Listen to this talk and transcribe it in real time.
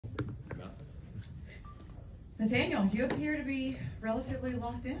Nathaniel, you appear to be relatively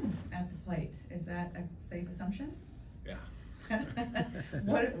locked in at the plate. Is that a safe assumption? Yeah.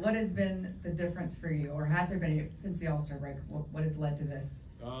 What has been the difference for you, or has there been since the All-Star break? What has led to this?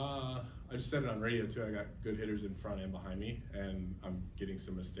 I just said it on radio too. I got good hitters in front and behind me, and I'm getting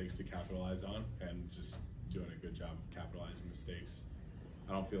some mistakes to capitalize on, and just doing a good job of capitalizing mistakes.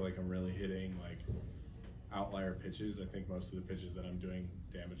 I don't feel like I'm really hitting like outlier pitches. I think most of the pitches that I'm doing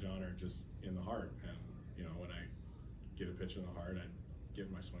damage on are just in the heart, and you know, when I get a pitch in the heart, I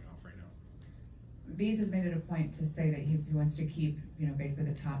get my swing off right now. Bees has made it a point to say that he wants to keep, you know,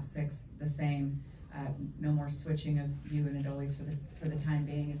 basically the top six the same. No more switching of you and Adolis for the time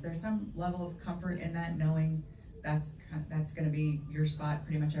being. Is there some level of comfort in that, knowing that's going to be your spot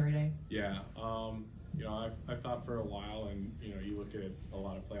pretty much every day? Yeah. You know, I've thought for a while, and you know, you look at a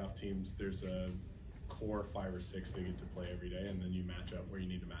lot of playoff teams. There's a core 5 or 6 they get to play every day, and then you match up where you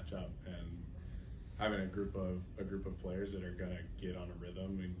need to match up. And having a group of players that are gonna get on a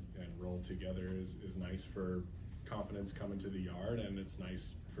rhythm and roll together is nice for confidence coming to the yard, and it's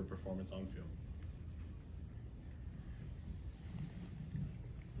nice for performance on field.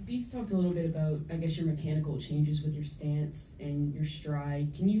 Beast talked a little bit about, I guess, your mechanical changes with your stance and your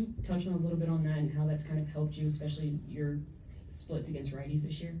stride. Can you touch on a little bit on that and how that's kind of helped you, especially your splits against righties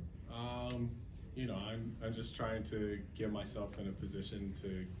this year? You know, I'm just trying to get myself in a position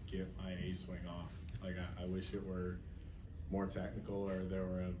to get my A swing off. Like I wish it were more technical or there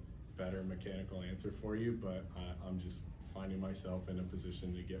were a better mechanical answer for you, but I'm just finding myself in a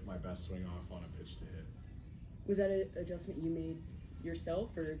position to get my best swing off on a pitch to hit. Was that an adjustment you made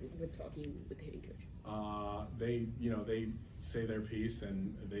yourself, or with talking with the hitting coaches? They say their piece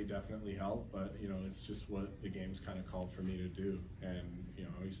and they definitely help, but you know, it's just what the game's kind of called for me to do. And you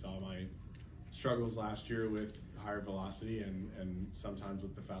know, you saw my struggles last year with higher velocity and sometimes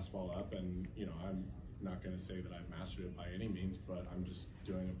with the fastball up, and you know, I'm not going to say that I've mastered it by any means, but I'm just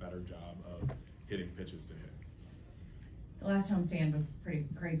doing a better job of hitting pitches to hit. The last homestand was pretty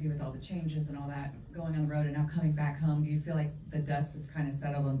crazy with all the changes and all that going on the road, and now coming back home. Do you feel like the dust is kind of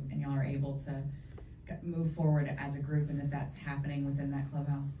settled and y'all are able to move forward as a group, and that's happening within that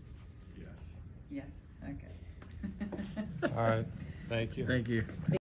clubhouse? Yes. Yes. Okay. All right. Thank you. Thank you.